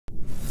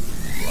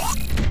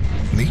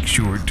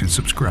sure to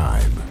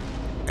subscribe.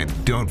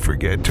 And don't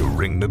forget to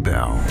ring the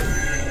bell.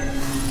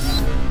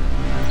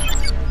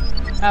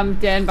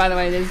 Dan, by the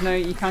way,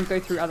 you can't go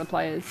through other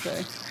players,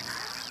 so.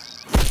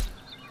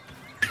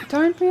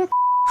 Don't be a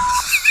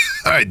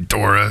Alright,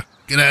 Dora.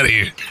 Get out of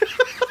here.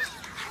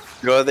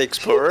 You're the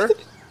explorer?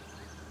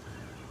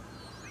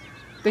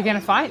 They're gonna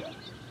fight?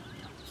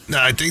 No,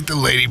 I think the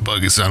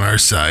Ladybug is on our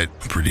side.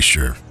 I'm pretty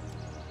sure.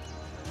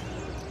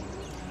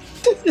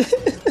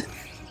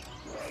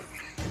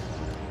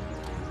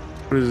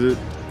 What is it?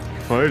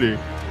 Fighting.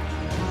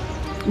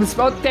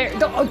 Look,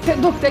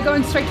 they're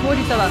going straight toward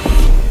each other.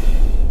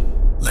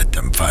 Let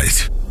them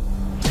fight.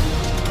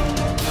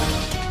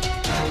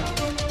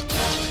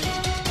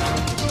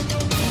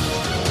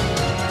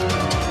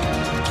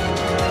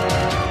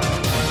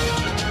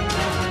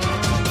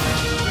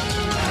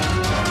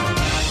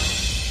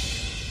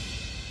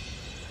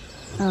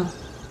 Oh.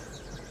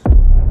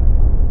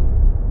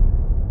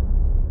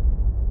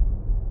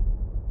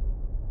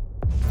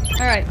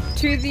 Alright,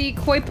 to the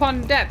koi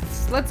pond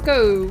depths. Let's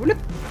go.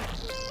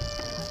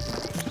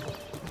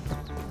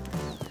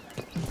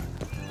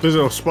 There's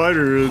a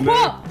spider in there.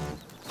 What?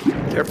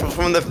 Careful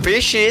from the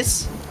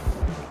fishes.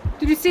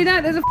 Did you see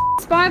that? There's a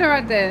spider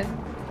right there.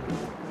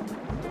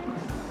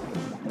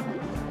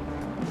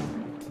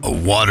 A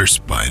water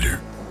spider.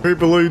 Right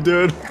below you,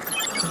 Dad.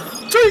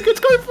 Take it's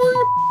going for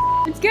you.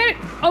 Let's get it.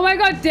 Oh my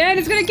god, Dan,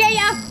 it's gonna get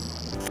ya.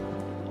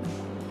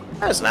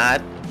 That's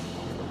not.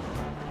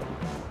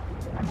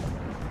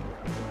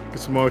 Get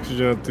some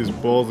oxygen out these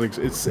balls.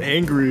 It's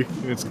angry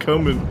and it's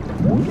coming.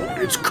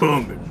 It's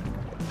coming.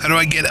 How do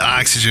I get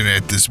oxygen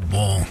at this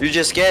ball? You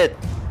just get it.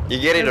 You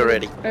get it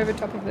already. Over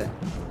top of it.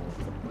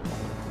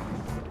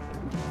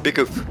 Big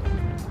oof.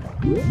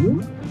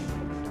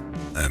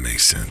 That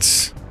makes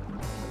sense.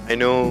 I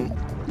know.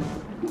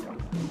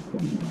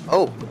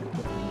 Oh.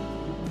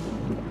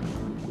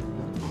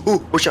 Ooh,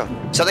 watch out.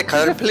 Is that a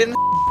caterpillar?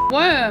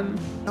 Worm.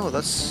 No,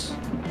 that's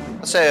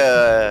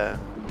a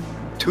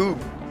tube.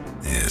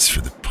 Yeah, it's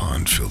for the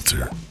pond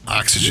filter.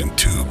 Oxygen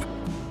tube.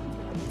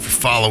 If you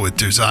follow it,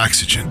 there's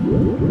oxygen.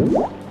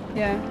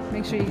 Yeah,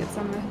 make sure you get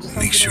some.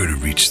 Make sure to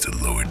reach the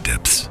lower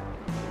depths.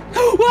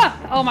 What?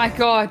 Oh my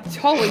god.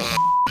 Holy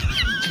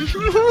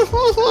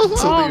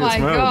Oh my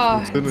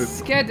god. It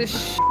scared the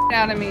shit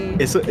out of me.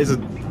 It's a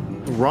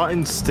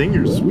rotten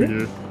stinger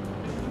spear.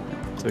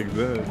 Take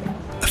that.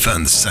 I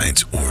found the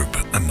science orb.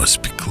 I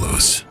must be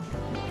close.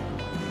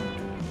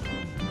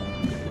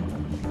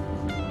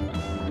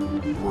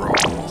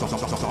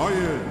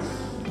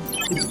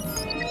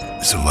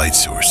 There's a light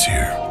source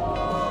here.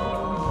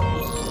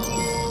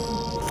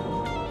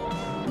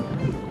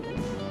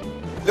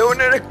 No,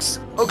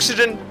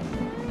 oxygen.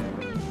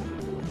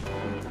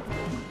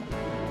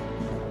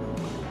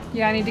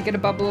 Yeah, I need to get a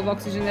bubble of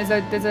oxygen. There's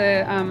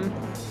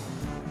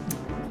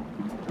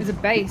a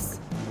base.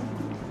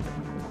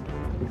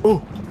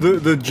 Oh,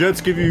 the jets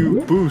give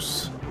you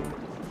boosts.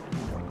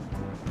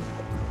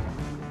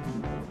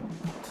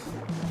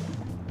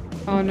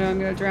 Oh no, I'm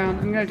gonna drown.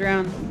 I'm gonna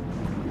drown.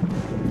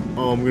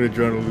 Oh, I'm gonna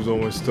drown and lose all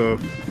my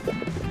stuff.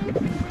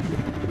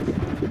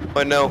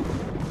 Oh no.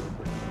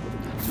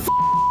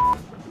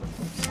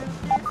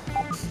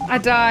 I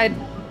died.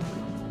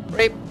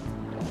 Rape.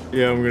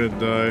 Yeah, I'm gonna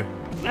die.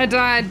 I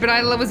died, but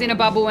I was in a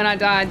bubble when I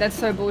died. That's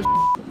so bullshit.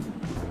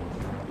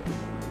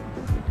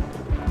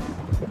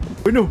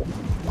 Wait, no.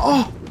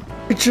 Oh,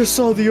 I just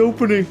saw the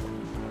opening.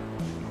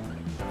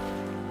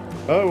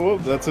 Oh, well,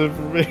 that's it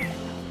for me.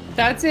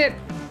 That's it.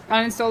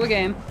 Uninstall the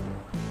game.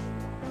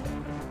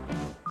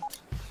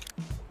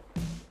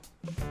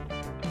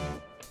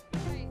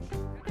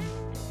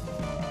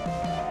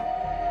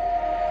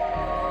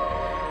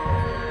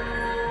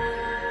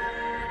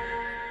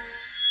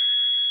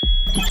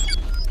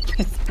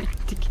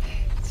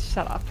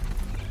 Shut up.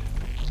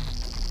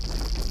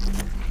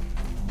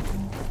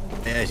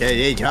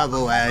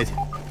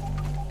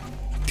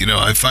 You know,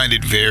 I find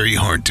it very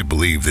hard to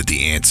believe that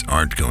the ants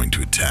aren't going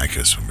to attack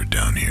us when we're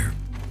down here.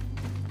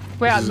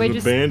 Well,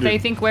 they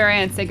think we're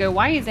ants. They go,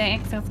 why is there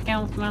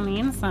exoskeleton on the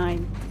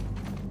inside?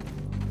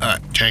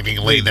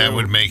 Technically, that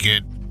would make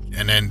it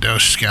an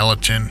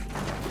endoskeleton.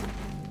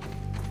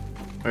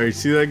 Alright,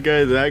 see that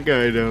guy? That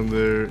guy down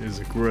there is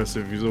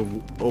aggressive. He's a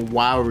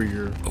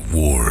warrior. A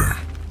war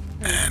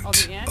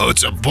ant. Oh,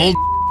 it's a bull.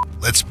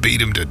 Let's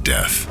beat him to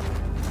death.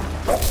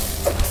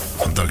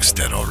 Oh, Doug's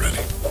dead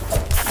already.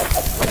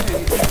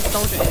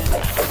 Soldier ant.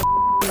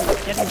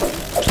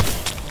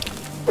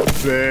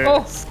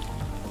 Oh.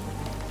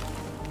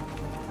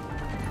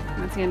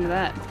 That's the end of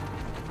that.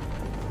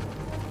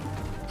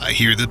 I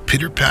hear the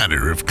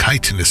pitter-patter of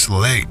chitinous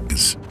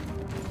legs.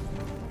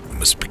 I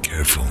must be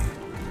careful.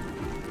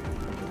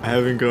 I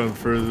haven't gone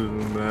further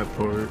than that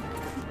part.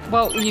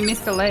 Well, you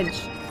missed the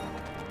ledge.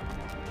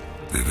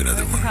 We have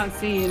another one. I can't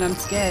see and I'm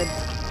scared.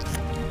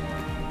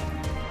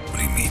 What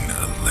do you mean,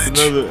 a ledge?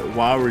 Another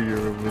warrior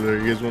over there.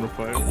 You guys want to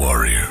fight? A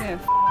warrior. Yeah,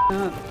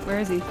 up. Where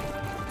is he?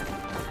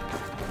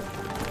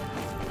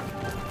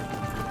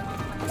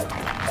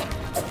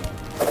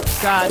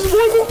 God.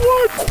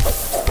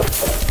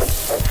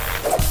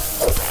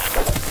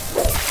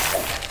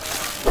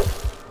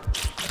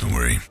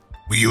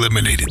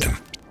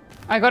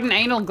 I got an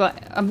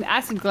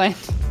acid gland.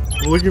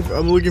 I'm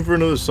looking for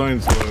another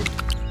science lab.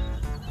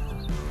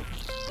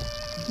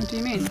 What do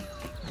you mean?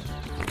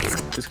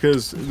 It's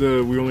because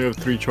we only have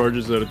 3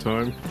 charges at a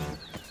time.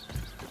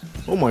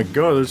 Oh my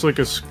god, there's like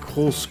a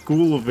whole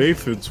school of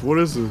aphids. What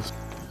is this?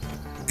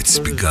 It's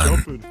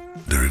begun.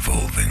 They're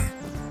evolving.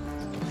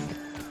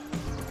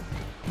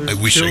 I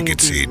wish I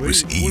could say it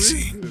was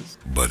easy,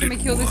 but Can it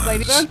we kill this was.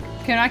 ladybug?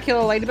 Can I kill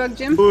a ladybug,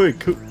 Jim? Wait,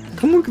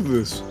 come look at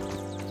this.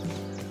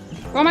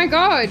 Oh my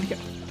god!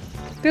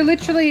 They're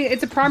literally,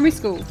 it's a primary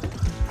school.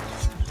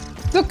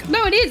 Look,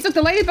 no it is! Look,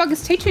 the ladybug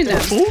is teaching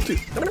them. Hold it.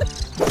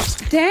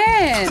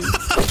 Dan!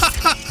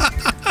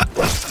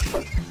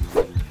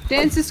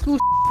 Dan's the school.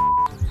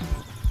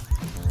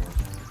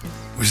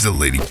 Where's the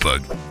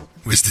ladybug?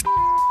 Where's the...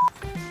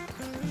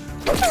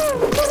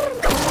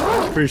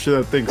 Pretty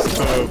sure that thing's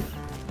tough.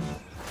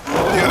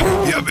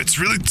 Yeah, but it's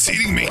really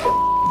eating me.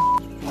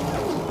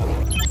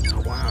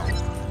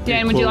 Wow.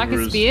 Dan, would you like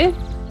a spear?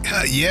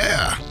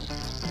 Yeah.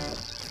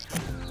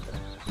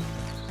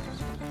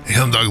 Hey,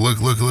 Dog, look.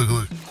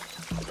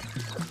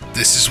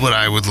 This is what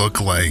I would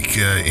look like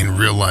in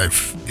real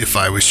life if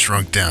I was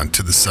shrunk down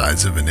to the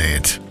size of an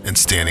ant and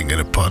standing in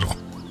a puddle.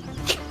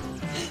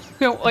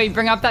 Wait,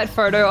 bring up that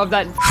photo of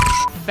that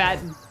fat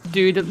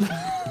dude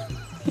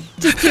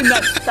just in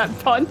that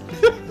pond.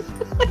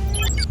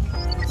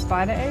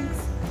 Spider eggs?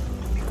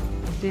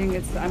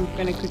 I'm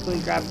gonna quickly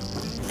grab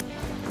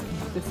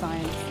the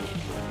science.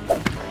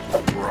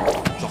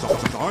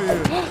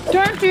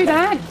 Don't do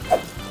that!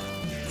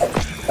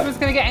 I was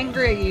gonna get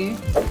angry at you.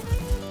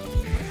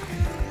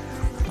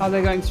 Oh,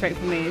 they're going straight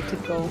for me.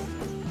 Typical.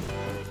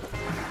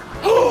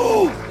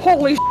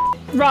 Holy shit!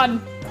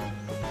 Run!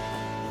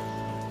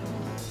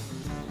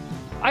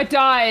 I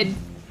died.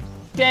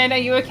 Dan, are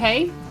you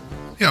okay?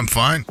 Yeah, I'm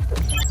fine.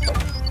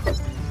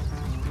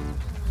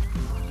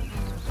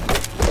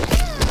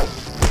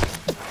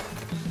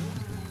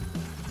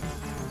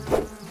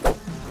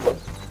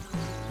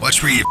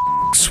 Watch where you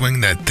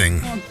swing that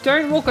thing. Oh,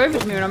 don't walk over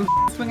to me when I'm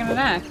swinging an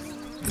axe.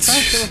 I'm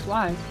trying to kill a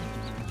fly.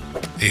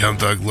 Hey,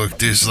 Dog, look,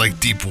 there's like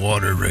deep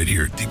water right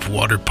here. Deep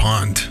water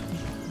pond.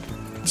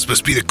 It's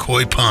supposed to be the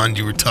koi pond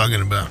you were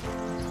talking about.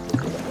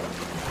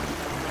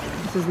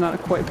 This is not a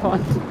koi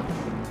pond.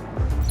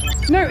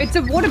 No, it's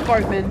a water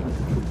boatman.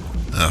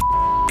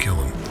 Oh, kill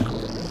him.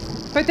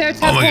 But there are Oh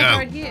tadpoles my god,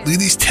 right here. look at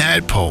these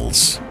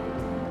tadpoles. I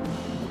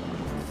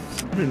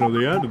didn't know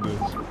they added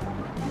this.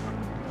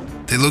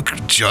 They look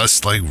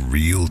just like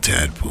real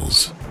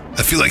tadpoles.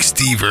 I feel like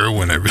Steve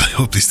Irwin. I really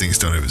hope these things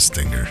don't have a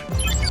stinger.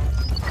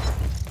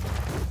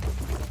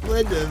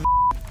 What the?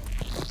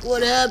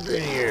 What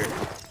happened here?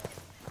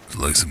 It's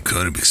like some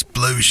kind of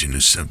explosion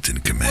or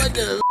something,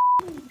 Commander.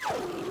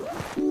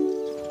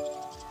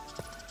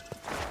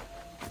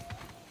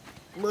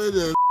 What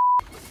the?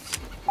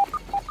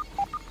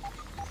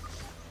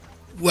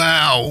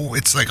 Wow,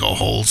 it's like a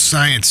whole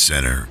science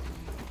center.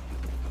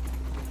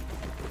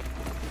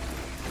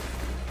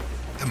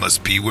 That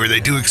must be where they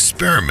do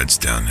experiments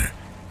down there.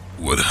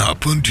 What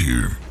happened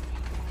here?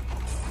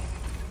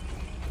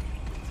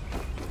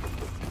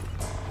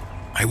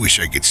 I wish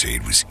I could say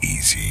it was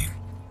easy,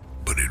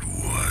 but it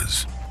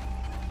was.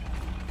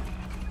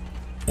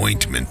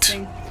 Ointment.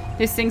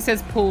 This thing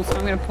says pull, so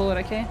I'm gonna pull it,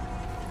 okay?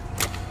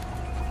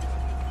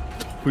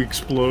 We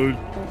explode.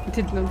 Oh, it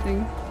did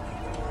nothing.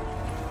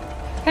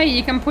 Hey,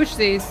 you can push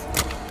these.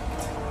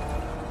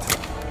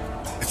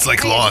 It's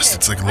like Lost.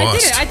 It's like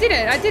Lost. I did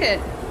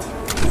it.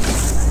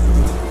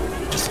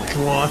 Just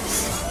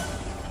lost.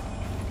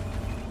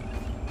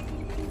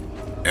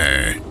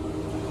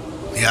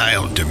 The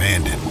aisle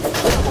demanded.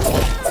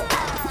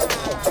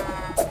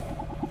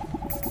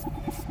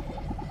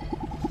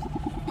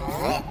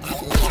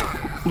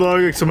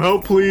 Dog, some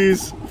help,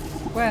 please.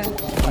 Where?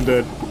 I'm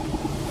dead.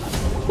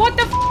 What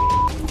the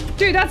f?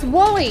 Dude, that's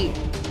Wally.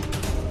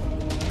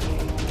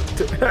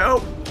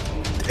 Help!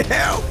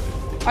 Help!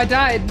 I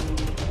died.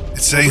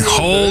 It's saying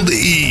hold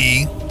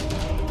E.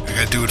 I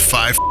gotta do it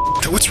 5.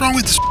 What's wrong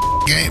with this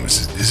game?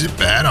 Is it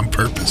bad on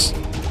purpose?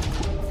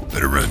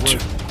 Better run,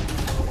 Jim.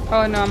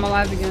 Oh no, I'm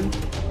alive again.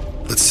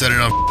 Let's set it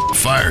on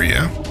fire,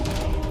 yeah?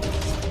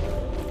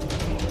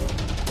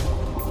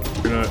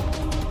 You're not.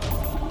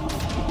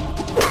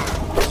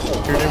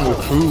 You're in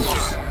with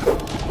hoops.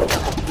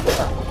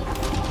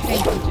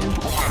 Thank you, Jim.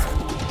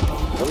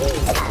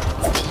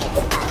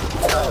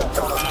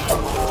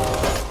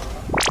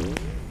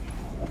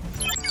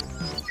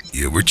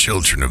 Yeah, we're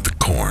children of the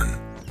corn.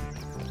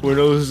 Wait,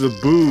 no, this is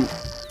a boot.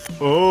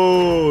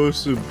 Oh,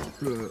 this is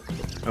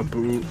a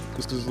boot.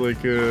 This is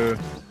like a...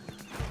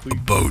 A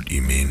boat,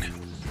 you mean?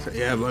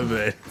 Yeah, my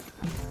bad.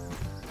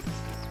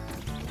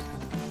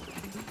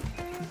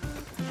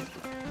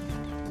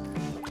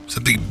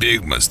 Something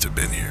big must have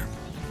been here.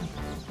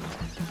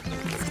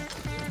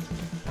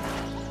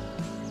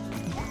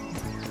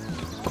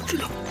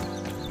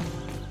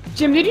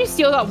 Jim, did you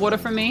steal that water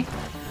from me?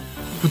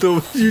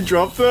 You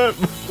dropped that?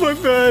 My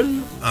bad.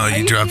 Oh,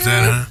 you dropped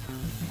that,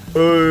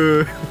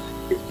 huh?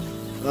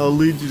 I'll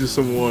lead you to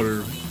some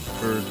water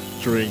or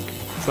drink.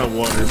 It's not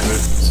water, but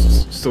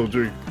still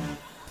drink.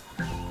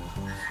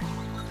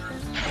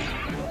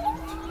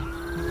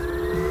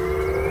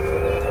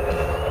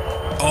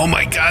 Oh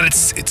my god,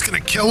 it's gonna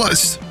kill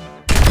us.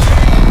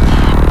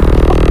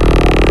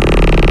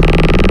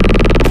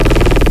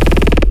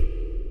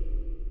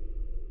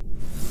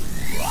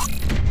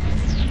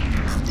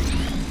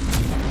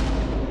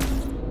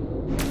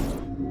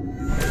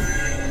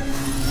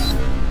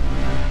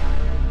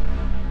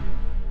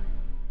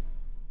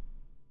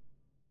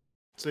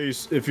 So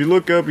if you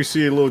look up, you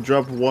see a little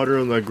drop of water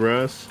on that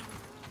grass.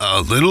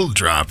 A little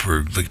drop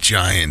or like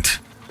giant?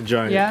 A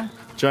giant. Yeah.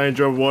 Giant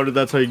drop of water.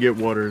 That's how you get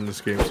water in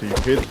this game. So you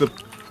hit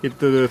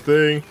the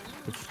thing,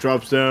 it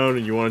drops down,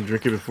 and you want to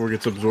drink it before it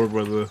gets absorbed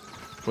by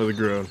the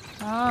ground.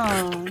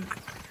 Oh.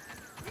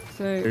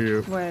 So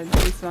you go. where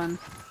this one?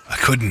 I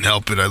couldn't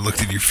help it. I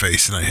looked at your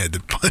face and I had to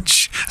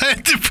punch. I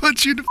had to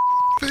punch you in the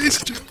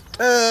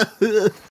face.